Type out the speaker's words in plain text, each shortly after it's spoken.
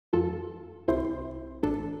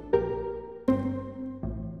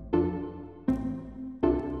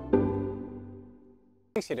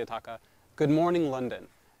Thanks, Hidetaka. Good morning, London.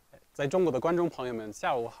 在中国的观众朋友们，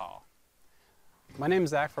下午好。My name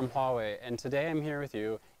is Zach from Huawei, and today I'm here with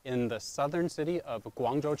you in the southern city of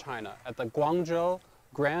Guangzhou, China, at the Guangzhou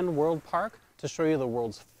Grand World Park to show you the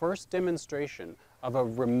world's first demonstration of a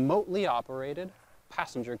remotely operated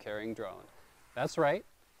passenger-carrying drone. That's right,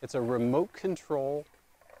 it's a remote control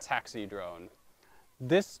taxi drone.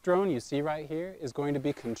 This drone you see right here is going to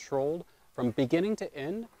be controlled from beginning to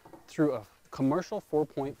end through a commercial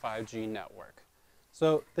 4.5G network.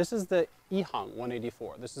 So this is the ehang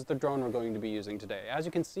 184. This is the drone we're going to be using today. As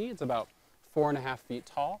you can see, it's about 4.5 feet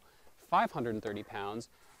tall, 530 pounds,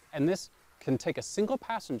 and this can take a single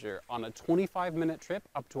passenger on a 25-minute trip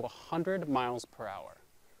up to 100 miles per hour.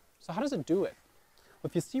 So how does it do it? Well,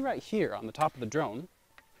 if you see right here on the top of the drone,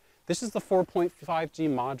 this is the 4.5G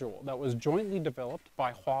module that was jointly developed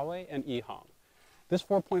by Huawei and ehang. This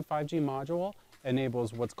 4.5G module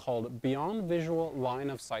enables what's called beyond visual line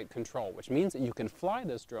of sight control, which means that you can fly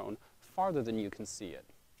this drone farther than you can see it.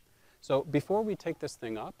 So before we take this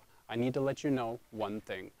thing up, I need to let you know one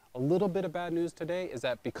thing. A little bit of bad news today is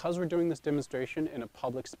that because we're doing this demonstration in a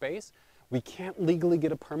public space, we can't legally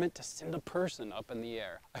get a permit to send a person up in the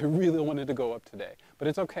air. I really wanted to go up today, but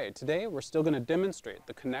it's okay. Today we're still going to demonstrate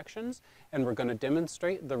the connections and we're going to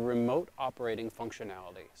demonstrate the remote operating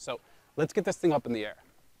functionality. So let's get this thing up in the air.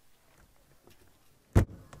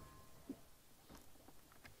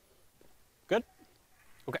 Good?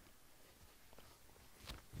 Okay.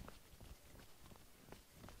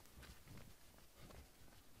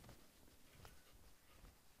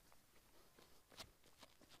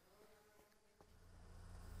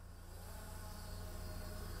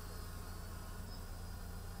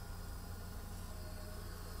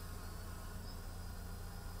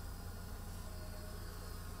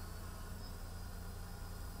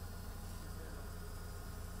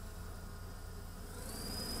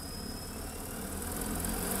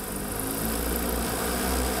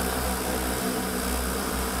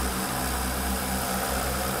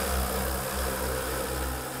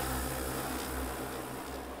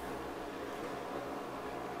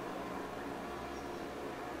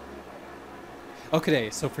 Okay,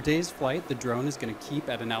 so for today's flight, the drone is going to keep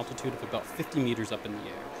at an altitude of about 50 meters up in the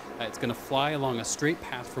air. It's going to fly along a straight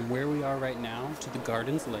path from where we are right now to the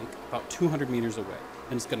Gardens Lake, about 200 meters away.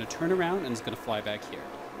 And it's going to turn around and it's going to fly back here.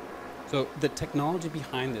 So the technology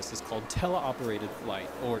behind this is called teleoperated flight,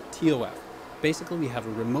 or TOF. Basically, we have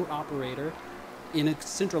a remote operator in a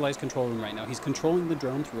centralized control room right now. He's controlling the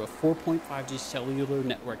drone through a 4.5G cellular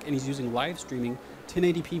network, and he's using live streaming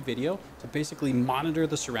 1080p video to basically monitor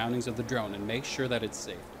the surroundings of the drone and make sure that it's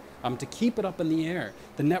safe. To keep it up in the air,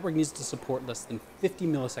 the network needs to support less than 50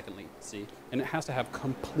 millisecond latency, and it has to have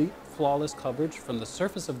complete flawless coverage from the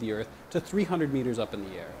surface of the Earth to 300 meters up in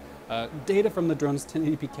the air. Data from the drone's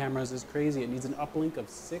 1080p cameras is crazy. It needs an uplink of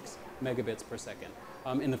 6 megabits per second.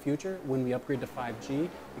 In the future, when we upgrade to 5G,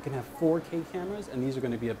 we can have 4K cameras, and these are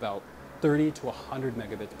going to be about 30 to 100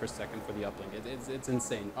 megabits per second for the uplink. It's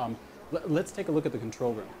insane. Let's take a look at the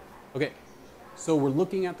control room. Okay, so we're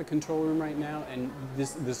looking at the control room right now, and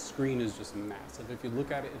this screen is just massive. If you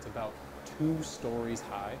look at it, it's about 2 stories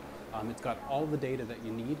high. It's got all the data that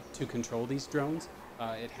you need to control these drones.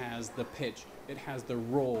 It has the pitch, it has the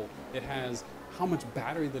roll, it has how much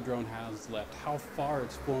battery the drone has left, how far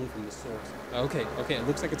it's flown from the source. Okay, it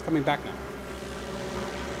looks like it's coming back now.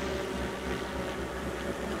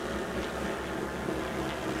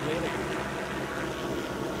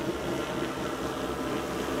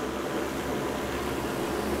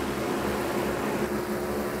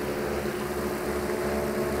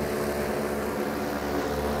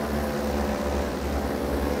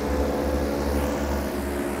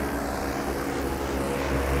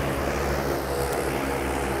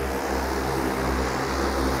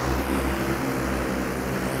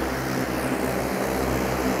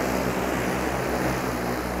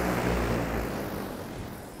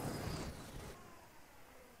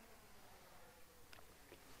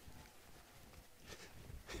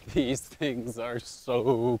 These things are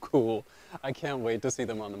so cool. I can't wait to see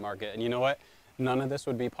them on the market. And you know what? None of this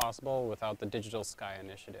would be possible without the Digital Sky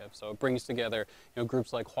Initiative. So it brings together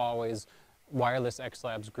groups like Huawei's Wireless X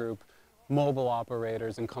Labs group, mobile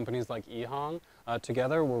operators, and companies like ehang.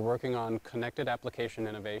 Together, we're working on connected application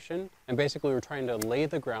innovation. And basically, we're trying to lay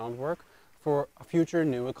the groundwork for a future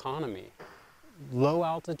new economy. Low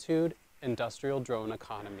altitude industrial drone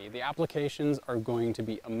economy. The applications are going to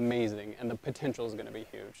be amazing and the potential is going to be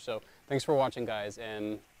huge. So thanks for watching, guys,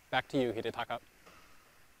 and back to you, Hidetaka.